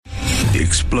The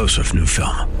explosive new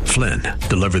film, Flynn,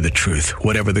 deliver the truth,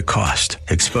 whatever the cost,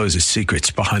 exposes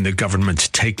secrets behind the government's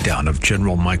takedown of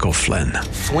General Michael Flynn.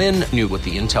 Flynn knew what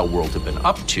the intel world had been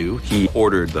up to. He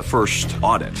ordered the first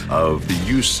audit of the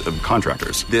use of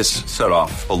contractors. This set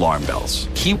off alarm bells.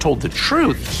 He told the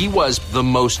truth. He was the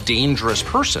most dangerous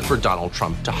person for Donald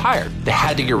Trump to hire. They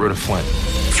had to get rid of Flynn.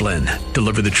 Flynn,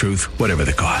 deliver the truth, whatever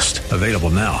the cost. Available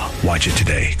now. Watch it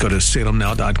today. Go to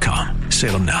salemnow.com.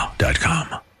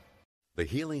 salemnow.com. The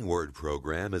Healing Word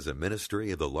program is a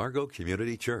ministry of the Largo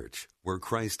Community Church, where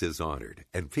Christ is honored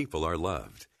and people are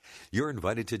loved. You're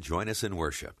invited to join us in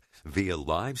worship via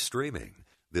live streaming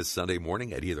this Sunday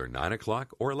morning at either 9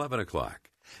 o'clock or 11 o'clock.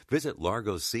 Visit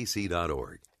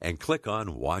largocc.org and click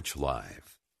on Watch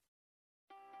Live.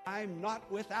 I'm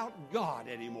not without God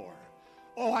anymore.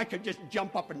 Oh, I could just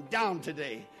jump up and down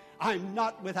today. I'm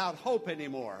not without hope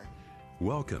anymore.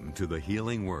 Welcome to the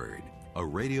Healing Word, a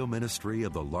radio ministry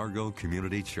of the Largo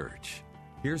Community Church.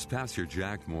 Here's Pastor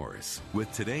Jack Morris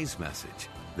with today's message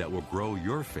that will grow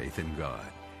your faith in God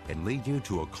and lead you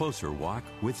to a closer walk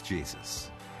with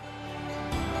Jesus.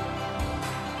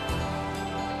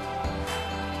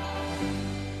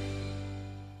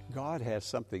 God has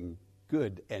something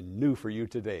good and new for you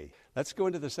today. Let's go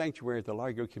into the sanctuary at the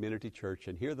Largo Community Church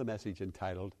and hear the message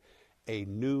entitled, A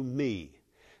New Me.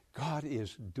 God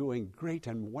is doing great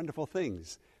and wonderful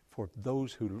things for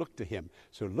those who look to Him.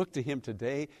 So look to Him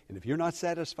today, and if you're not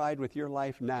satisfied with your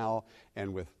life now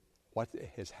and with what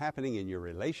is happening in your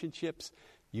relationships,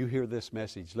 you hear this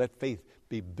message. Let faith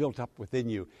be built up within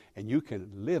you, and you can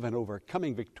live an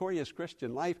overcoming, victorious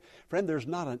Christian life. Friend, there's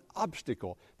not an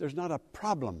obstacle, there's not a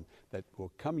problem that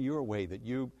will come your way that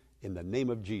you, in the name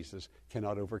of Jesus,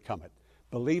 cannot overcome it.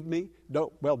 Believe me?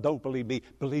 Don't believe me.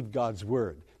 Believe God's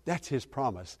Word. That's His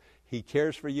promise. He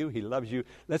cares for you. He loves you.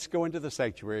 Let's go into the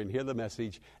sanctuary and hear the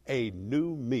message, A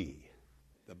New Me.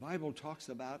 The Bible talks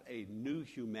about a new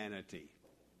humanity,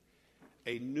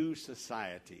 a new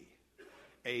society,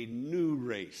 a new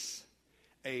race,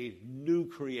 a new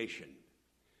creation.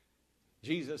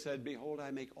 Jesus said, Behold,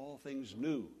 I make all things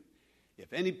new.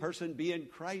 If any person be in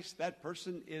Christ, that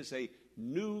person is a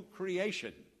new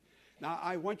creation. Now,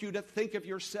 I want you to think of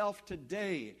yourself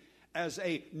today as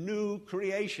a new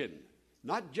creation,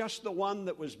 not just the one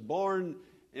that was born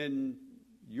in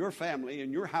your family,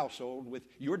 in your household, with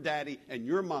your daddy and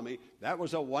your mommy. That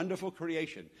was a wonderful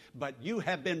creation. But you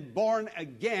have been born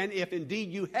again, if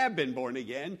indeed you have been born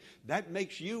again. That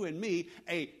makes you and me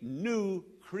a new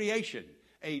creation,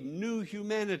 a new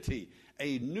humanity,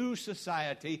 a new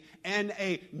society, and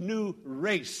a new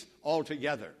race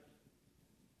altogether.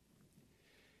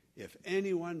 If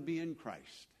anyone be in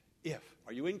Christ,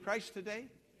 are you in Christ today?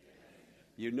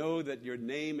 You know that your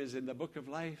name is in the book of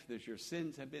life, that your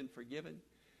sins have been forgiven,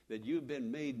 that you've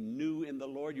been made new in the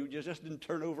Lord. You just didn't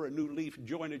turn over a new leaf,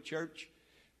 join a church,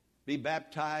 be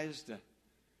baptized,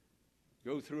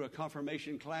 go through a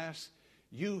confirmation class.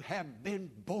 You have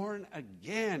been born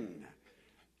again,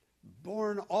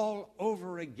 born all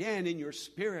over again in your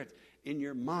spirit, in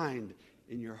your mind,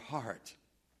 in your heart.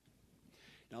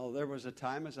 Now, there was a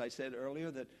time, as I said earlier,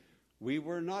 that we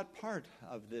were not part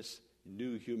of this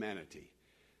new humanity.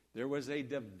 There was a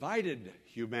divided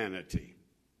humanity.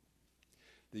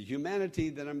 The humanity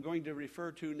that I'm going to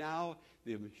refer to now,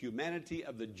 the humanity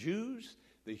of the Jews,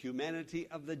 the humanity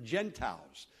of the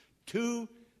Gentiles. Two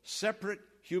separate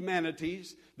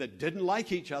humanities that didn't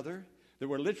like each other, that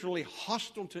were literally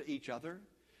hostile to each other,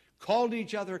 called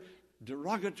each other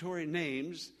derogatory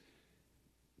names.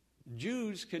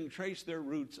 Jews can trace their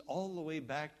roots all the way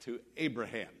back to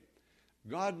Abraham.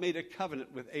 God made a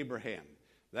covenant with Abraham.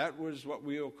 That was what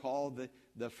we will call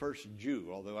the first Jew,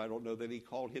 although I don't know that he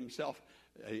called himself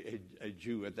a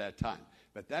Jew at that time.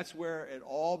 But that's where it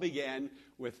all began,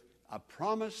 with a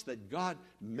promise that God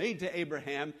made to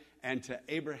Abraham and to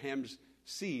Abraham's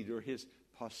seed, or his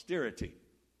posterity.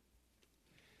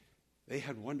 They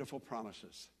had wonderful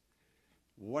promises.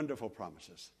 Wonderful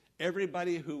promises.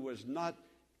 Everybody who was not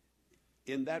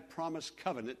in that promised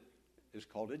covenant is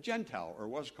called a Gentile, or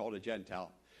was called a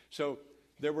Gentile. So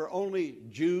there were only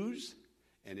Jews,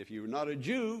 and if you're not a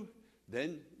Jew,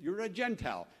 then you're a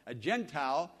Gentile. A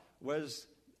Gentile was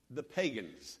the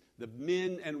pagans, the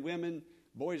men and women,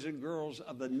 boys and girls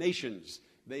of the nations.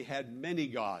 They had many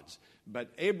gods.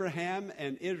 But Abraham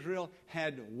and Israel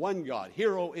had one God.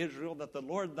 Hear, O Israel, that the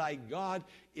Lord thy God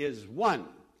is one.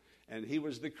 And He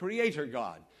was the Creator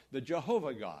God, the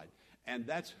Jehovah God. And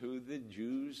that's who the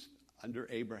Jews under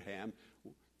Abraham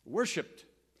worshipped.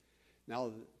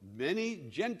 Now, many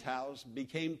Gentiles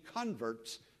became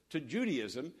converts to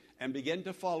Judaism and began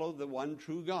to follow the one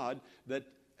true God that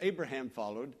Abraham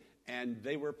followed and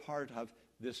they were part of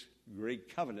this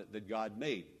great covenant that God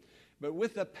made. But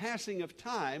with the passing of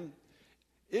time,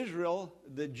 Israel,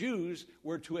 the Jews,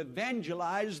 were to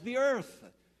evangelize the earth.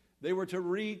 They were to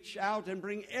reach out and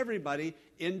bring everybody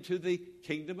into the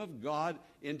kingdom of God,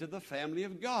 into the family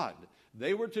of God.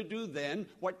 They were to do then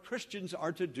what Christians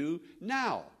are to do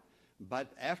now. But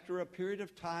after a period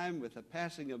of time, with the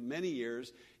passing of many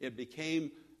years, it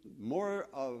became more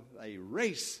of a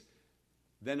race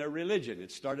than a religion.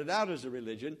 It started out as a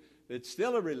religion. It's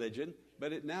still a religion,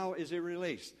 but it now is a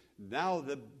race. Now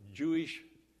the Jewish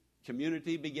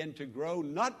community began to grow,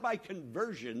 not by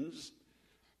conversions,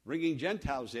 bringing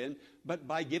Gentiles in, but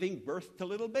by giving birth to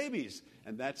little babies.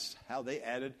 And that's how they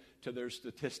added to their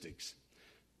statistics.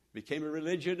 Became a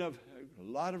religion of a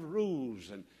lot of rules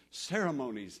and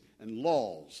ceremonies and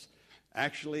laws.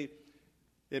 Actually,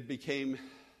 it became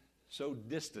so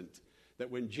distant that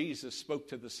when Jesus spoke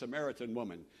to the Samaritan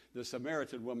woman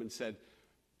said,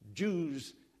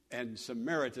 Jews and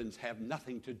Samaritans have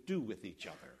nothing to do with each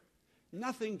other.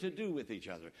 Nothing to do with each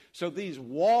other. So these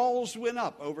walls went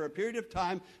up. Over a period of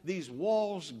time, these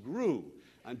walls grew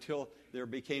until there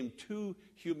became two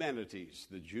humanities,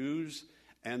 the Jews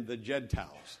and the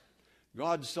Gentiles.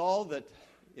 God saw that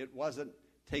it wasn't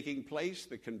taking place,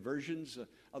 the conversions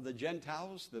of the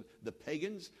Gentiles, the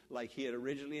pagans, like he had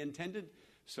originally intended.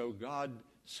 So God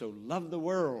so loved the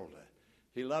world.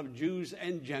 He loved Jews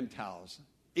and Gentiles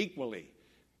equally,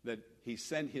 that he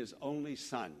sent his only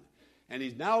Son. And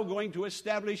he's now going to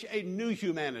establish a new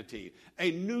humanity,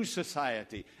 a new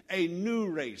society, a new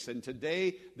race. And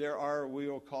today there are, we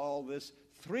will call this,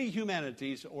 three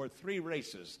humanities or three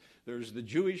races. There's the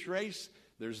Jewish race,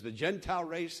 there's the Gentile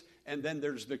race, and then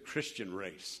there's the Christian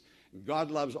race. God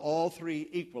loves all three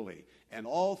equally, and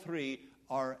all three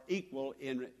are equal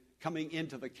in coming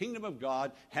into the kingdom of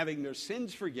God, having their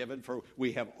sins forgiven, for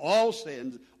we have all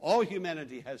sinned, all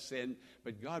humanity has sinned,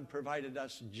 but God provided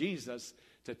us Jesus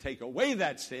to take away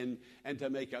that sin and to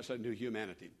make us a new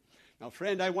humanity. Now,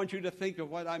 friend, I want you to think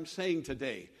of what I'm saying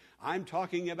today. I'm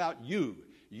talking about you.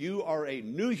 You are a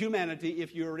new humanity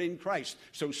if you're in Christ.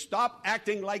 So stop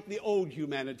acting like the old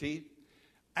humanity.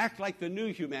 Act like the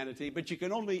new humanity, but you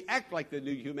can only act like the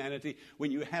new humanity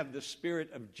when you have the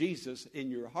Spirit of Jesus in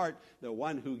your heart, the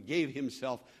one who gave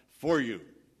himself for you.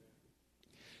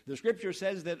 The Scripture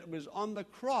says that it was on the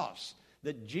cross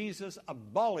that Jesus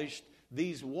abolished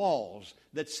these walls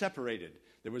that separated.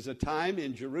 There was a time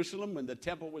in Jerusalem when the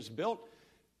temple was built,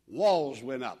 walls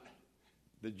went up.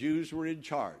 The Jews were in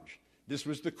charge. This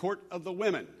was the court of the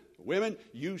women. Women,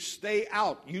 you stay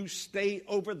out. You stay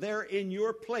over there in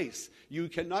your place. You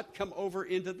cannot come over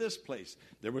into this place.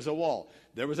 There was a wall.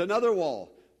 There was another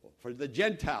wall for the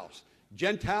Gentiles.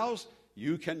 Gentiles,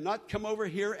 you cannot come over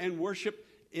here and worship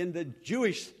in the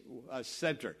Jewish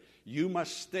center. You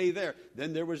must stay there.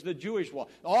 Then there was the Jewish wall.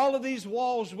 All of these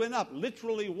walls went up,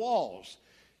 literally walls.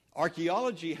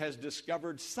 Archaeology has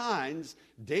discovered signs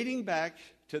dating back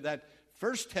to that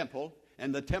first temple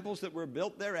and the temples that were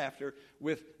built thereafter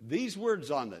with these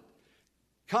words on it.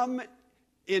 Come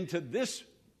into this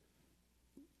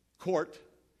court,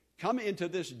 come into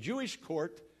this Jewish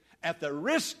court at the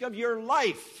risk of your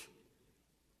life.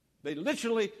 They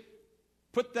literally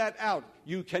put that out.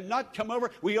 You cannot come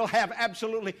over. We'll have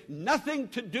absolutely nothing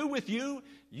to do with you.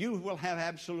 You will have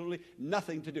absolutely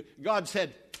nothing to do. God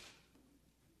said,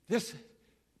 this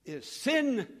is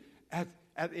sin at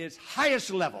its highest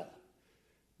level.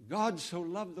 God so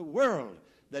loved the world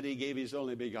that he gave his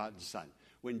only begotten Son.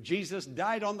 When Jesus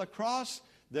died on the cross,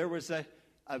 there was a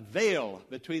veil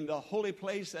between the holy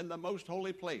place and the most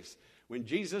holy place. When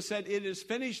Jesus said, it is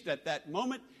finished, at that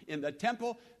moment in the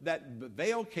temple, that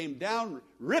veil came down,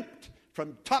 ripped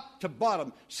from top to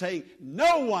bottom, saying,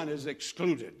 no one is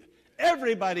excluded.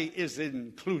 Everybody is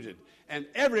included. And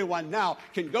everyone now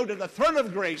can go to the throne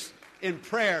of grace in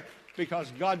prayer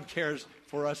because God cares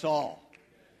for us all.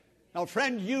 Now,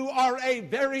 friend, you are a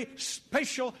very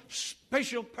special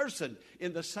person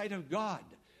in the sight of God.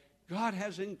 God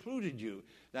has included you.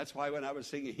 That's why when I was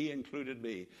singing, he included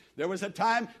me. There was a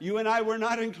time you and I were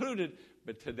not included,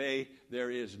 but today there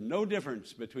is no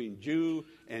difference between Jew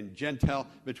and Gentile,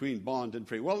 between bond and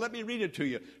free. Well, let me read it to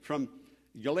you from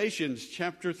Galatians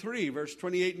chapter 3, verse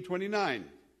 28 and 29.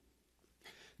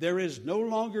 There is no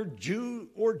longer Jew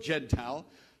or Gentile,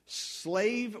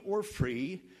 slave or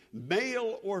free,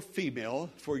 male or female,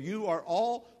 for you are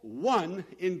all one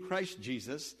in Christ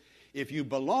Jesus. If you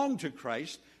belong to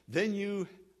Christ, then you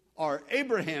are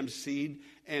Abraham's seed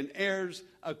and heirs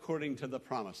according to the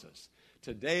promises.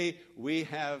 Today we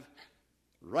have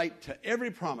right to every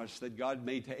promise that God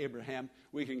made to Abraham.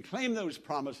 We can claim those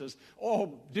promises.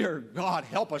 Oh, dear God,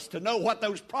 help us to know what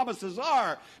those promises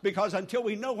are, because until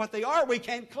we know what they are, we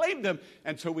can't claim them.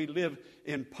 And so we live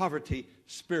in poverty,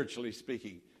 spiritually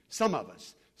speaking. Some of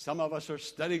us are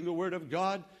studying the Word of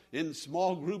God in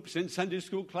small groups, in Sunday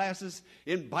school classes,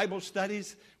 in Bible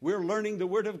studies. We're learning the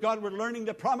Word of God. We're learning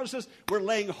the promises. We're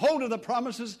laying hold of the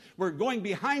promises. We're going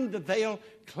behind the veil,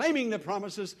 claiming the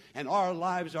promises, and our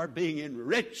lives are being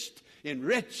enriched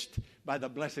by the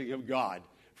blessing of God.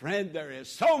 Friend, there is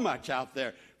so much out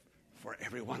there for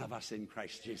every one of us in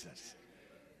Christ Jesus.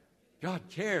 God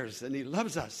cares and He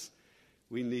loves us.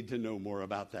 We need to know more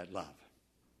about that love.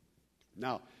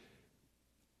 Now,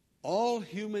 all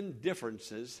human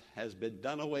differences has been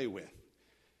done away with.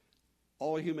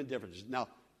 All human differences. Now,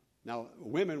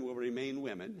 women will remain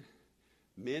women.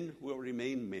 Men will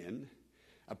remain men.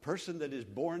 A person that is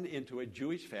born into a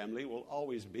Jewish family will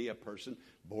always be a person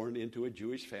born into a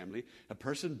Jewish family. A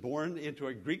person born into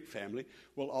a Greek family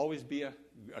will always be a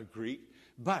Greek.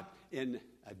 But in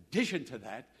addition to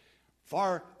that,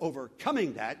 far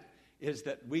overcoming that, is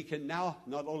that we can now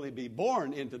not only be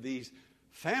born into these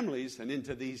families and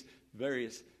into these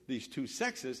two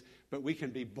sexes, but we can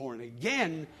be born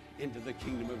again into the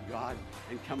kingdom of God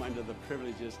and come under the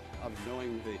privileges of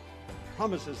knowing the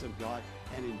promises of God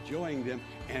and enjoying them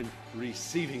and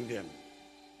receiving them.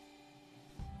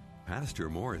 Pastor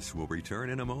Morris will return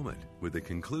in a moment with the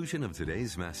conclusion of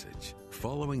today's message,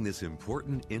 following this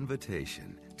important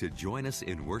invitation to join us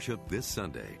in worship this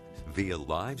Sunday via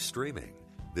live streaming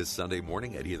this Sunday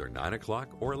morning at either 9 o'clock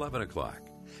or 11 o'clock.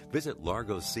 Visit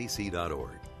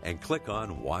largocc.org and click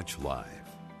on Watch Live.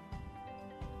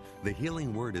 The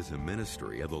Healing Word is a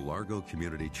ministry of the Largo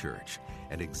Community Church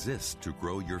and exists to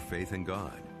grow your faith in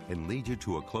God and lead you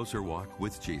to a closer walk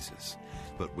with Jesus.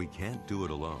 But we can't do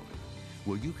it alone.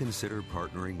 Will you consider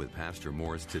partnering with Pastor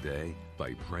Morris today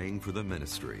by praying for the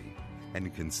ministry?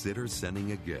 And consider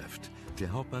sending a gift to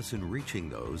help us in reaching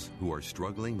those who are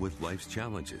struggling with life's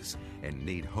challenges and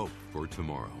need hope for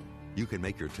tomorrow. You can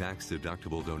make your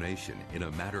tax-deductible donation in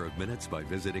a matter of minutes by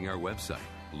visiting our website,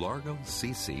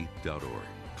 largocc.org.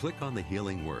 Click on the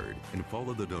Healing Word and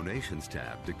follow the Donations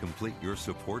tab to complete your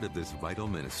support of this vital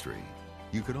ministry.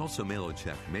 You can also mail a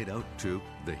check made out to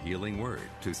The Healing Word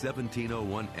to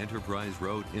 1701 Enterprise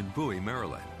Road in Bowie,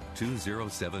 Maryland,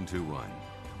 20721.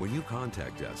 When you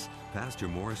contact us, Pastor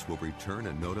Morris will return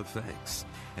a note of thanks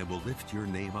and will lift your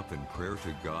name up in prayer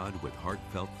to God with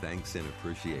heartfelt thanks and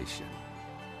appreciation.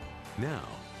 Now,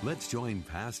 let's join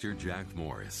Pastor Jack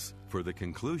Morris for the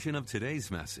conclusion of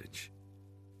today's message.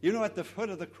 You know, at the foot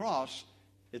of the cross,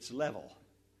 it's level.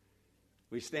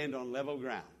 We stand on level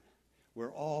ground.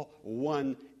 We're all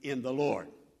one in the Lord.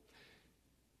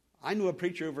 I knew a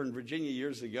preacher over in Virginia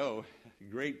years ago, a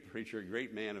great preacher, a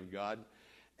great man of God,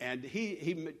 and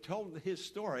he told his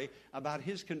story about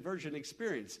his conversion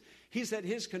experience. He said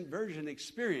his conversion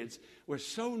experience was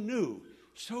so new,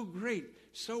 so great,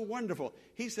 so wonderful.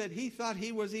 He said he thought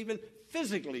he was even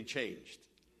physically changed.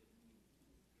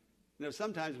 You know,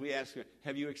 sometimes we ask,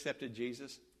 have you accepted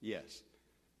Jesus? Yes.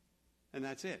 And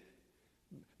that's it.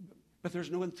 But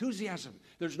there's no enthusiasm.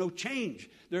 There's no change.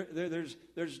 There's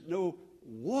no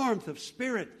warmth of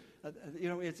spirit.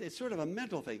 It's sort of a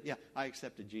mental thing. Yeah, I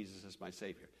accepted Jesus as my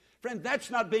Savior. Friend,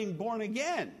 that's not being born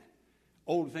again.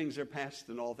 Old things are past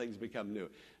and all things become new.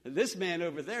 And this man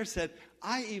over there said,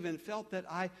 I even felt that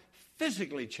I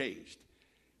physically changed.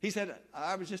 He said,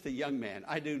 I was just a young man.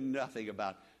 I knew nothing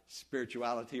about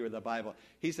spirituality or the Bible.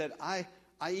 He said, I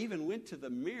even went to the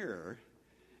mirror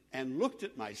and looked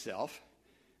at myself,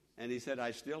 and he said,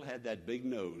 I still had that big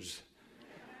nose.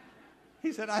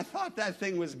 He said, I thought that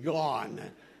thing was gone.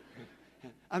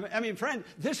 I mean, friend,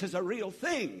 this is a real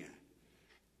thing.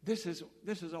 This is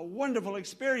a wonderful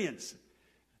experience.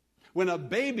 When a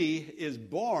baby is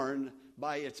born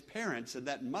by its parents and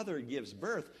that mother gives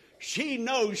birth, she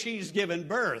knows she's given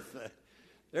birth.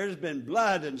 There's been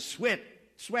blood and sweat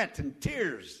and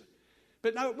tears.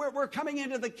 But now we're coming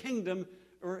into the kingdom,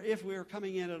 or if we're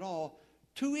coming in at all,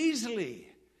 too easily.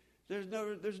 There's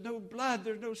no blood,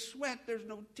 there's no sweat, there's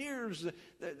no tears.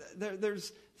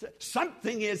 There's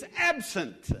something is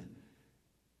absent.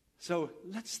 So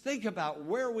let's think about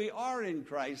where we are in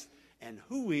Christ and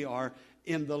who we are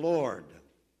in the Lord.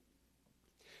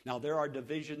 Now, there are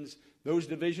divisions. Those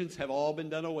divisions have all been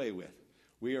done away with.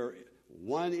 We are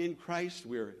one in Christ.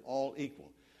 We're all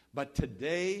equal. But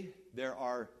today, there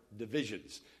are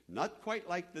divisions. Not quite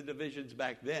like the divisions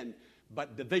back then,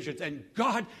 but divisions. And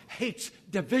God hates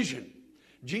division.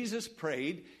 Jesus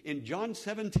prayed in John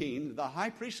 17, the high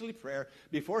priestly prayer,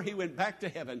 before he went back to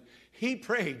heaven. He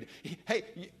prayed.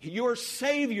 Hey, your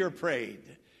Savior prayed.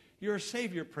 Your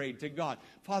Savior prayed to God,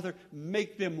 Father,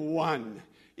 make them one,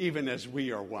 even as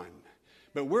we are one.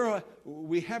 But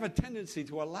we have a tendency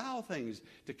to allow things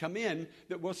to come in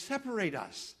that will separate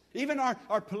us. Even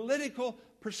our political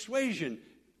persuasion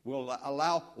will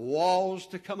allow walls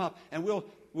to come up. And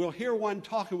we'll hear one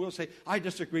talk and we'll say, I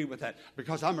disagree with that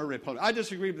because I'm a Republican. I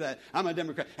disagree with that. I'm a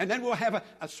Democrat. And then we'll have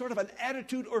a sort of an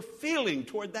attitude or feeling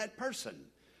toward that person.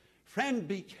 Friend,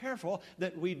 be careful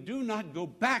that we do not go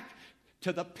back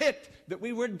to the pit that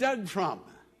we were dug from.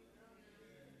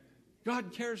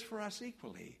 God cares for us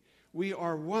equally. We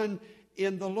are one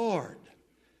in the Lord.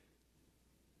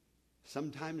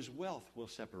 Sometimes wealth will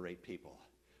separate people.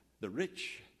 The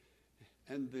rich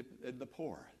and the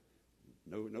poor.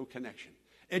 No connection.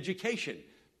 Education.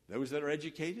 Those that are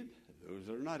educated, those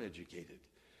that are not educated.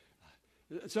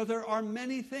 So there are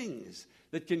many things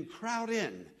that can crowd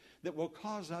in that will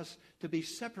cause us to be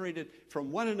separated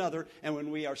from one another. And when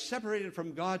we are separated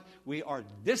from God, we are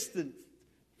distant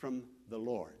from the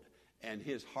Lord. And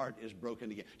his heart is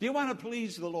broken again. Do you want to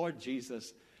please the Lord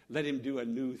Jesus? Let him do a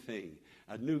new thing,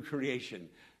 a new creation,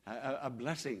 a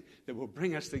blessing that will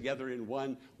bring us together in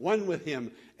one with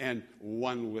him and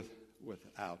one with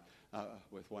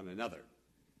one another.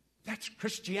 That's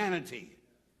Christianity.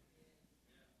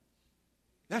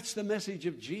 That's the message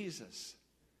of Jesus.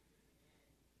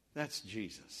 That's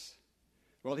Jesus.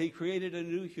 Well, he created a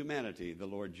new humanity, the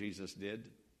Lord Jesus did.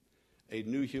 A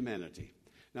new humanity.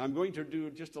 Now, I'm going to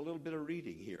do just a little bit of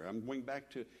reading here. I'm going back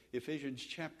to Ephesians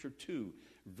chapter 2,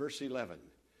 verse 11.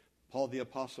 Paul the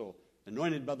Apostle,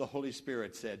 anointed by the Holy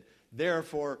Spirit, said,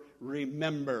 therefore,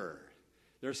 remember.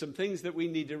 There are some things that we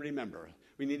need to remember.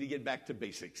 We need to get back to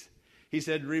basics. He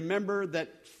said, remember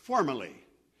that formerly,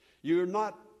 you're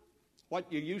not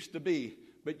what you used to be,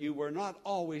 but you were not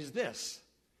always this.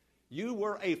 You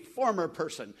were a former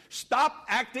person. Stop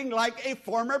acting like a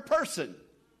former person.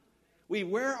 We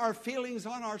wear our feelings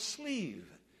on our sleeve.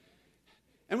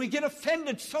 And we get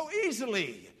offended so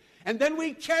easily. And then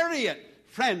we carry it.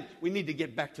 Friend, we need to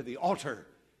get back to the altar.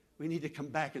 We need to come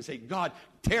back and say, God,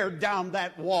 tear down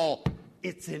that wall.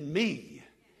 It's in me.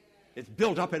 It's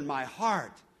built up in my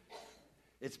heart.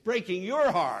 It's breaking your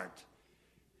heart.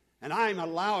 And I'm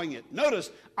allowing it.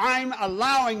 Notice, I'm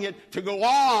allowing it to go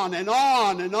on and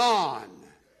on and on.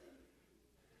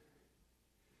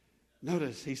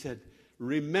 Notice, he said,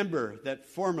 remember that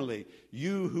formerly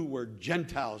you who were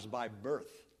Gentiles by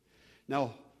birth.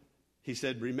 Now, he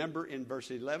said, remember in verse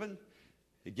 11.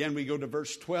 Again, we go to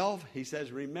verse 12. He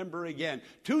says, remember again.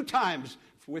 2 times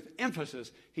with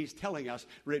emphasis, he's telling us,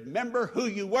 remember who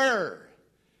you were.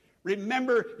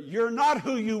 Remember you're not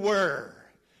who you were.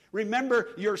 Remember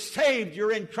you're saved,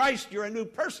 you're in Christ, you're a new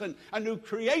person, a new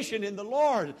creation in the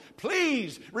Lord.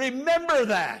 Please remember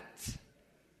that.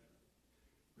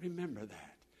 Remember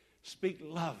that. Speak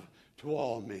love to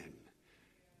all men,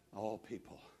 all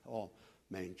people, all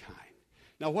mankind.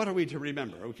 Now, what are we to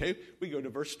remember? Okay, we go to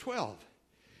verse 12.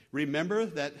 Remember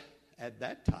that at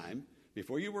that time,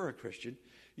 before you were a Christian,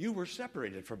 you were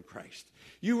separated from Christ.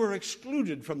 You were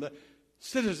excluded from the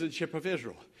citizenship of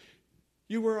Israel.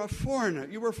 You were a foreigner.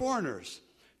 You were foreigners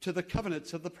to the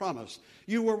covenants of the promise.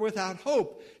 You were without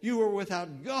hope. You were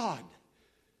without God.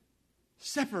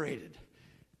 Separated,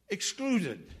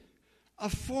 excluded, a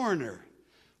foreigner,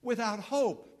 without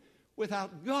hope,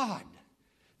 without God.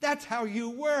 That's how you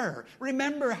were.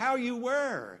 Remember how you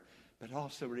were. But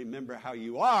also remember how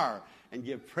you are and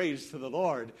give praise to the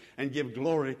Lord and give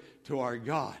glory to our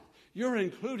God. You're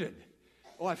included.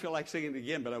 Oh, I feel like singing it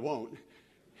again, but I won't.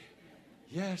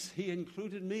 Yes, he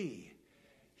included me.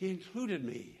 He included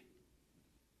me.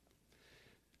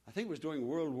 I think it was during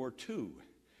World War II.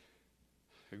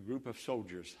 A group of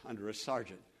soldiers under a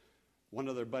sergeant. One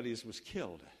of their buddies was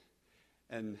killed.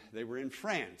 And they were in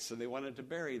France, and they wanted to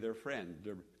bury their friend,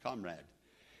 their comrade.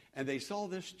 And they saw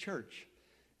this church,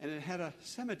 and it had a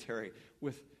cemetery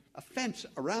with a fence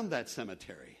around that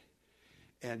cemetery.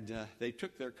 And they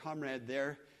took their comrade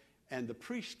there, and the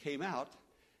priest came out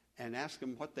and asked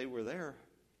them what they were there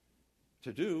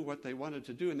to do, what they wanted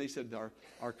to do. And they said,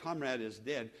 our comrade is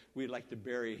dead. We'd like to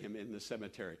bury him in the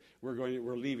cemetery.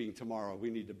 We're leaving tomorrow.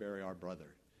 We need to bury our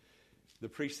brother. The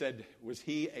priest said, was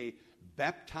he a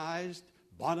baptized,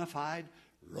 bona fide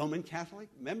Roman Catholic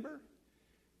member?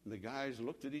 And the guys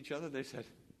looked at each other. They said,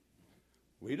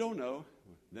 we don't know.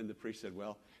 Then the priest said,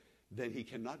 well, then he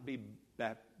cannot be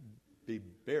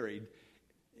buried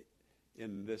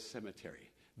in this cemetery.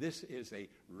 This is a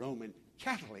Roman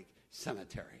Catholic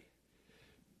cemetery.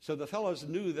 So the fellows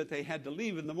knew that they had to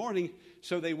leave in the morning,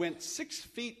 so they went 6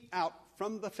 feet out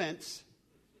from the fence,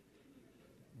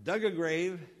 dug a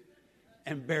grave,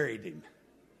 and buried him.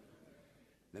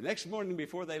 The next morning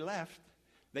before they left,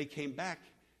 they came back.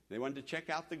 They wanted to check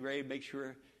out the grave, make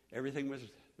sure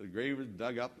the grave was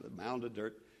dug up, the mound of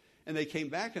dirt. And they came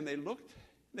back and they looked.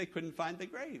 They couldn't find the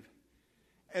grave.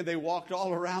 And they walked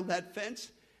all around that fence.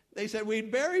 They said, we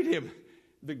buried him.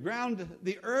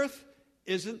 The earth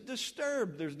isn't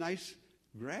disturbed. There's nice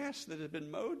grass that has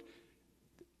been mowed.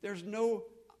 There's no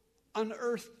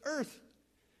unearthed earth.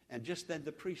 And just then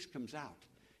the priest comes out.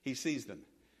 He sees them.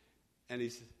 And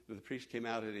the priest came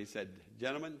out and he said,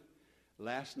 gentlemen,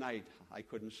 last night I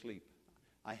couldn't sleep.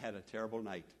 I had a terrible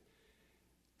night.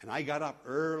 And I got up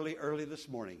early this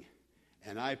morning,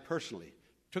 and I personally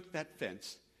took that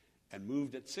fence and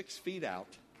moved it 6 feet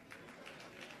out,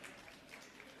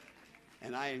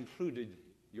 and I included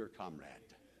your comrade.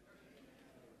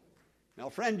 Now,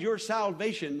 friend, your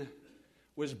salvation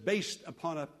was based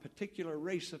upon a particular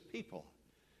race of people.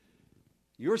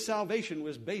 Your salvation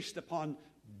was based upon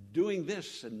doing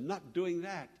this and not doing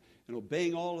that and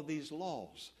obeying all of these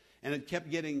laws. And it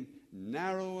kept getting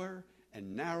narrower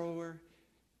and narrower.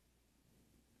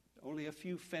 Only a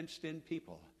few fenced-in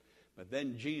people. But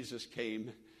then Jesus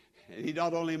came, and he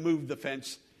not only moved the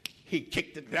fence, he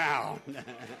kicked it down.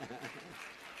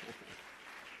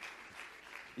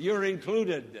 You're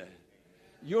included.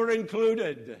 You're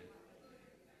included.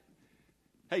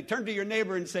 Hey, turn to your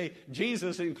neighbor and say,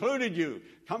 Jesus included you.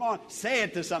 Come on, say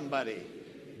it to somebody.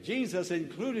 Jesus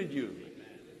included you.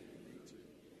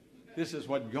 This is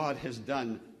what God has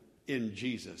done in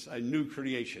Jesus, a new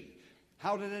creation.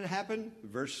 How did it happen?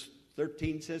 Verse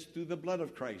 13 says, through the blood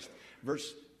of Christ.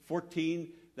 Verse 14,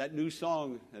 that new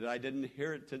song that I didn't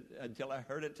hear it until I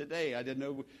heard it today. I didn't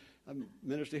know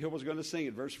Minister Hill was going to sing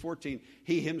it. Verse 14,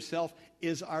 he himself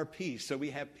is our peace. So we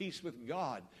have peace with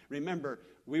God. Remember,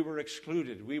 we were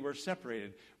excluded. We were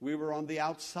separated. We were on the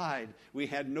outside. We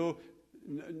had no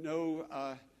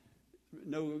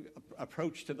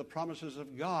approach to the promises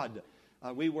of God.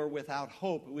 We were without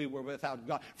hope. We were without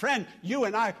God. Friend, you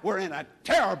and I were in a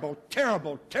terrible,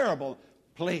 terrible, terrible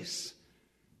place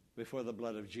before the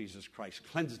blood of Jesus Christ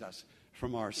cleansed us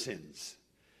from our sins.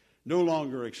 No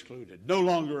longer excluded, no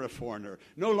longer a foreigner,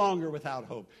 no longer without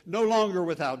hope, no longer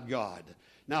without God.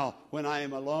 Now, when I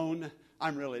am alone,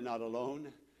 I'm really not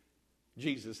alone.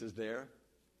 Jesus is there.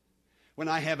 When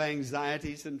I have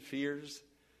anxieties and fears,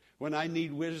 when I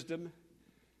need wisdom,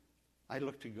 I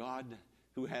look to God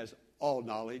who has all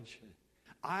knowledge.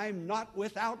 I'm not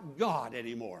without God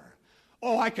anymore.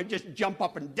 Oh, I could just jump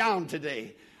up and down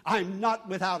today. I'm not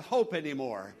without hope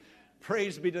anymore.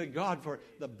 Praise be to God for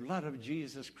the blood of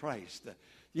Jesus Christ.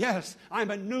 Yes,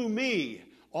 I'm a new me,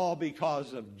 all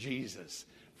because of Jesus.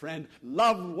 Friend,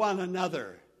 love one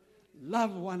another.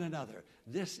 Love one another.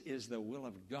 This is the will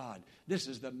of God. This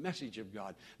is the message of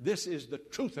God. This is the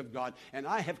truth of God. And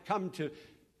I have come to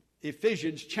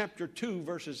Ephesians chapter 2,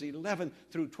 verses 11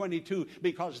 through 22,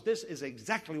 because this is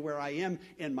exactly where I am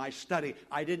in my study.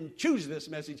 I didn't choose this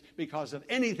message because of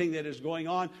anything that is going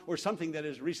on or something that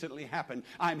has recently happened.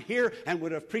 I'm here and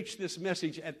would have preached this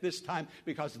message at this time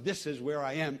because this is where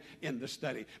I am in the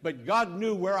study. But God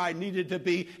knew where I needed to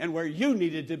be and where you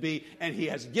needed to be, and he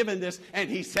has given this, and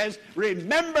he says,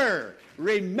 remember,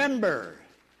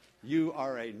 you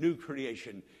are a new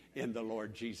creation in the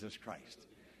Lord Jesus Christ.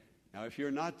 Now, if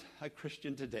you're not a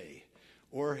Christian today,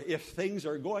 or if things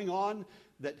are going on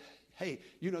that, hey,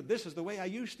 this is the way I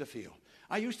used to feel.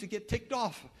 I used to get ticked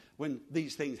off when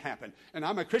these things happen. And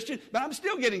I'm a Christian, but I'm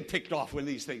still getting ticked off when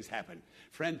these things happen.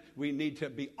 Friend, we need to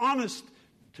be honest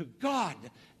to God,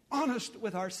 honest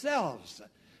with ourselves,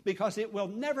 because it will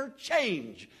never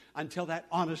change until that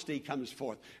honesty comes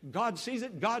forth. God sees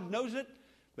it, God knows it,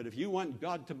 but if you want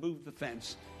God to move the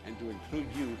fence and to include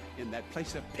you in that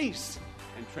place of peace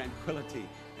and tranquility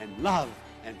and love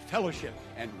and fellowship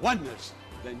and oneness,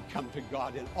 then come to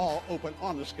God in all open,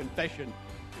 honest confession,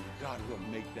 and God will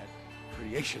make that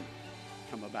creation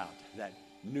come about, that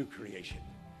new creation.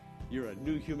 You're a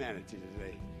new humanity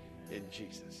today in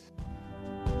Jesus.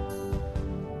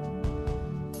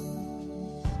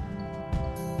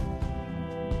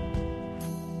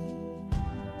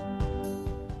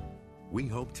 We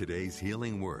hope today's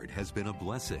healing word has been a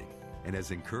blessing and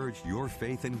has encouraged your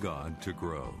faith in God to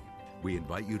grow. We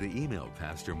invite you to email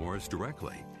Pastor Morris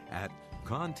directly at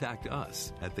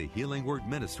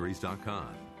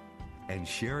contactus@thehealingwordministries.com and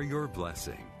share your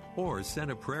blessing, or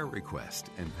send a prayer request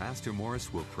and Pastor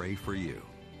Morris will pray for you.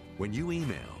 When you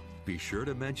email, Be sure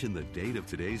to mention the date of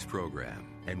today's program,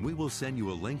 and we will send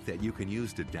you a link that you can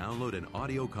use to download an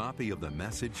audio copy of the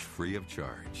message free of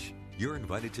charge. You're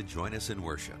invited to join us in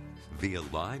worship via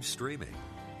live streaming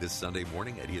this Sunday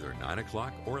morning at either 9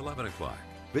 o'clock or 11 o'clock.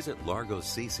 Visit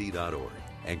largocc.org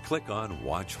and click on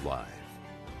Watch Live.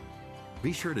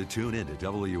 Be sure to tune in to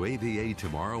WAVA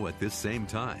tomorrow at this same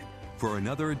time for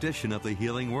another edition of the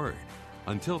Healing Word.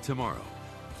 Until tomorrow,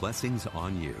 blessings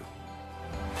on you.